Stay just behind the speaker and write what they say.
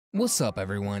What's up,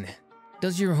 everyone?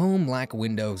 Does your home lack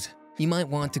windows? You might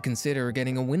want to consider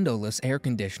getting a windowless air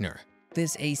conditioner.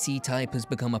 This AC type has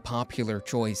become a popular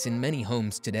choice in many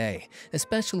homes today,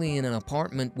 especially in an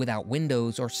apartment without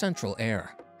windows or central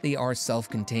air. They are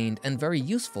self-contained and very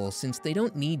useful since they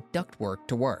don't need ductwork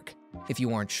to work. If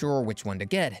you aren't sure which one to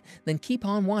get, then keep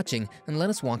on watching and let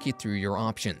us walk you through your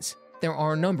options. There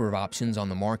are a number of options on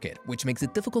the market, which makes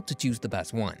it difficult to choose the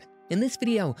best one. In this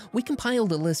video, we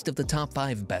compiled a list of the top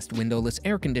 5 best windowless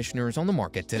air conditioners on the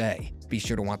market today. Be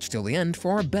sure to watch till the end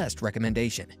for our best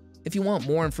recommendation. If you want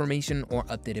more information or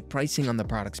updated pricing on the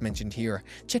products mentioned here,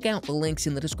 check out the links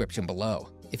in the description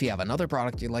below. If you have another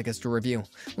product you'd like us to review,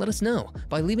 let us know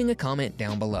by leaving a comment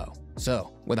down below.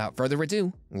 So, without further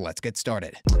ado, let's get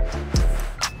started.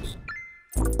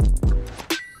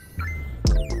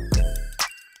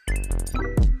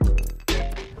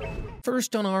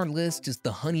 First on our list is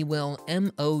the Honeywell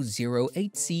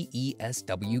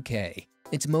MO08CESWK.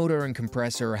 Its motor and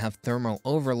compressor have thermal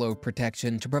overload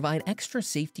protection to provide extra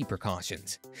safety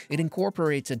precautions. It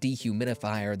incorporates a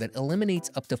dehumidifier that eliminates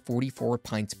up to 44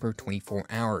 pints per 24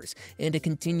 hours and a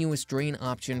continuous drain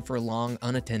option for long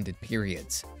unattended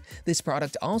periods. This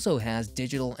product also has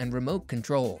digital and remote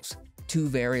controls, 2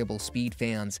 variable speed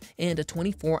fans, and a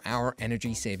 24-hour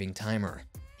energy-saving timer.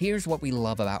 Here's what we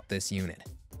love about this unit.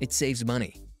 It saves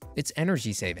money. It's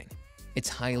energy saving. It's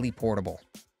highly portable.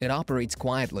 It operates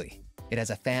quietly. It has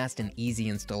a fast and easy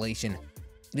installation.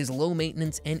 It is low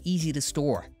maintenance and easy to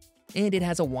store. And it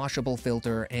has a washable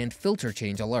filter and filter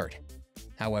change alert.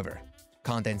 However,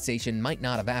 condensation might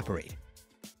not evaporate.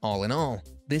 All in all,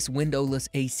 this windowless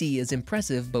AC is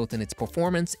impressive both in its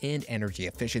performance and energy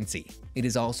efficiency. It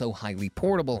is also highly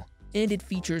portable, and it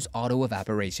features auto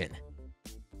evaporation.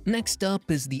 Next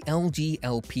up is the LG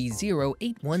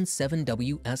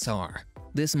LP0817WSR.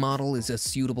 This model is a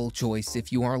suitable choice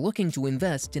if you are looking to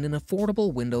invest in an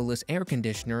affordable windowless air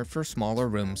conditioner for smaller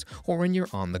rooms or when you're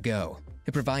on the go.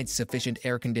 It provides sufficient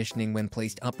air conditioning when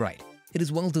placed upright. It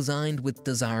is well designed with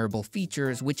desirable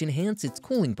features which enhance its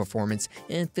cooling performance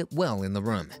and fit well in the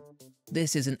room.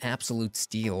 This is an absolute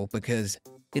steal because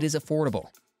it is affordable,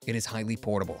 it is highly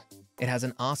portable, it has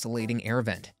an oscillating air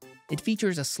vent, it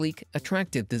features a sleek,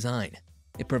 attractive design,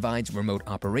 it provides remote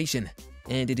operation,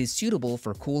 and it is suitable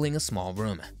for cooling a small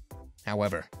room.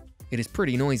 However, it is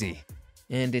pretty noisy,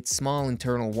 and its small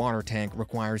internal water tank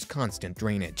requires constant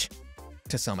drainage.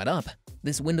 To sum it up,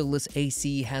 this windowless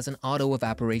AC has an auto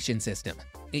evaporation system.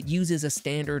 It uses a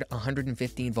standard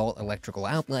 115-volt electrical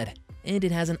outlet, and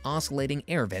it has an oscillating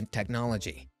air vent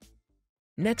technology.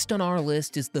 Next on our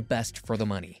list is the best for the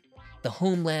money, the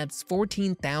HOmeLabs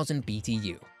 14,000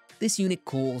 BTU. This unit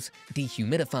cools,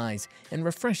 dehumidifies, and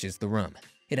refreshes the room.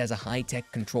 It has a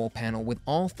high-tech control panel with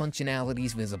all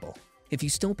functionalities visible. If you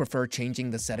still prefer changing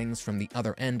the settings from the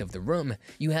other end of the room,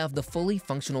 you have the fully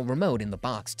functional remote in the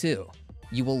box too.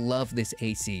 You will love this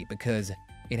AC because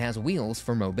it has wheels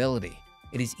for mobility.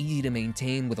 It is easy to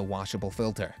maintain with a washable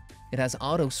filter. It has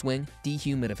auto swing,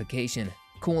 dehumidification,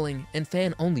 cooling, and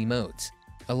fan-only modes,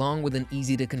 along with an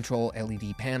easy-to-control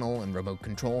LED panel and remote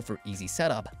control for easy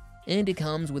setup. And it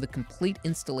comes with a complete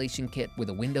installation kit with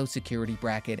a window security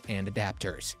bracket and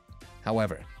adapters.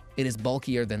 However, it is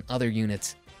bulkier than other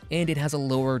units, and it has a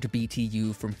lowered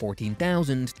BTU from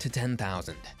 14,000 to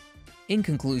 10,000. In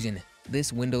conclusion,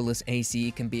 this windowless AC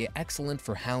can be excellent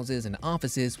for houses and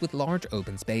offices with large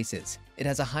open spaces. It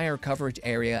has a higher coverage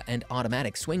area and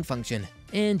automatic swing function,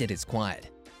 and it is quiet.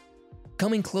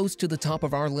 Coming close to the top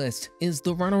of our list is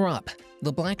the runner-up,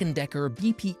 the BLACK+DECKER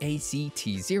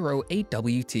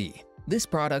BPAC-T08WT. This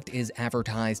product is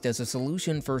advertised as a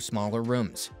solution for smaller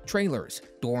rooms, trailers,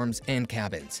 dorms, and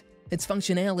cabins. Its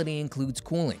functionality includes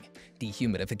cooling,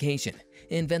 dehumidification,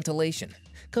 and ventilation,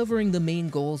 covering the main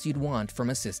goals you'd want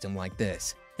from a system like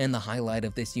this. And the highlight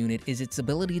of this unit is its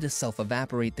ability to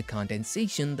self-evaporate the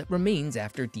condensation that remains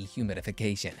after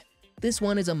dehumidification. This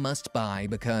one is a must-buy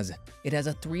because it has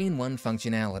a 3-in-1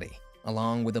 functionality,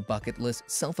 along with a bucketless,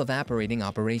 self-evaporating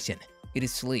operation. It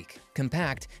is sleek,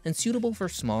 compact, and suitable for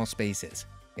small spaces.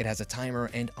 It has a timer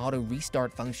and auto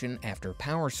restart function after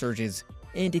power surges,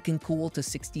 and it can cool to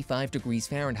 65 degrees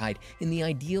Fahrenheit in the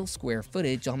ideal square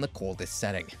footage on the coldest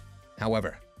setting.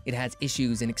 However, it has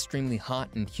issues in extremely hot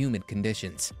and humid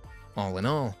conditions. All in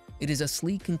all, it is a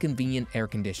sleek and convenient air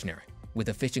conditioner with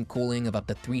efficient cooling of up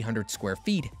to 300 square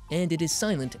feet, and it is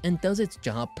silent and does its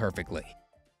job perfectly.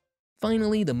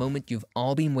 Finally, the moment you've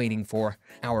all been waiting for,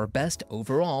 our best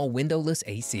overall windowless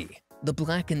AC, the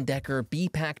BLACK+DECKER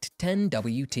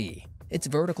BPAC-10WT. Its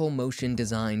vertical motion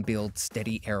design builds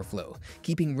steady airflow,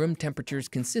 keeping room temperatures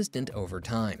consistent over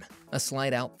time. A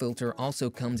slide-out filter also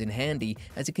comes in handy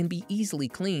as it can be easily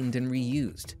cleaned and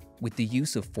reused. With the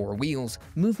use of 4 wheels,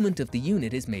 movement of the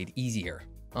unit is made easier.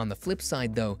 On the flip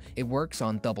side though, it works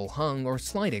on double-hung or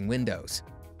sliding windows.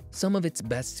 Some of its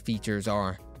best features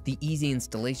are the easy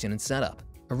installation and setup,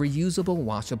 a reusable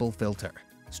washable filter,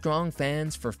 strong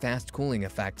fans for fast cooling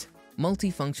effect,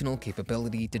 multifunctional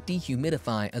capability to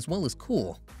dehumidify as well as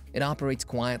cool. It operates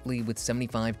quietly with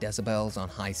 75 decibels on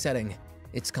high setting.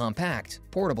 It's compact,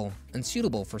 portable, and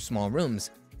suitable for small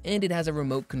rooms, and it has a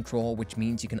remote control which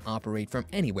means you can operate from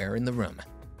anywhere in the room.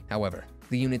 However,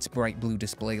 the unit's bright blue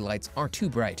display lights are too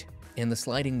bright, and the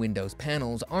sliding windows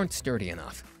panels aren't sturdy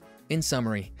enough. In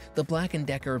summary, the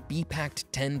BLACK+DECKER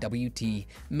B-Pact 10WT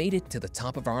made it to the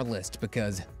top of our list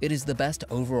because it is the best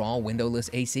overall windowless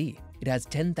AC. It has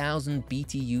 10,000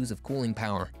 BTUs of cooling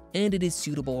power, and it is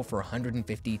suitable for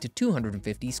 150 to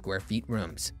 250 square feet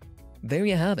rooms. There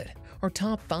you have it, our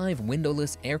top 5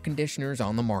 windowless air conditioners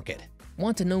on the market.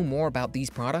 Want to know more about these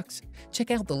products?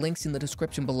 Check out the links in the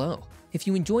description below. If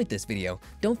you enjoyed this video,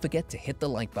 don't forget to hit the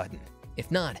like button.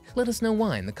 If not, let us know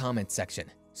why in the comments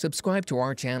section. Subscribe to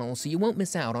our channel so you won't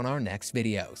miss out on our next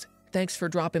videos. Thanks for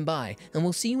dropping by, and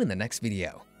we'll see you in the next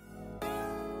video.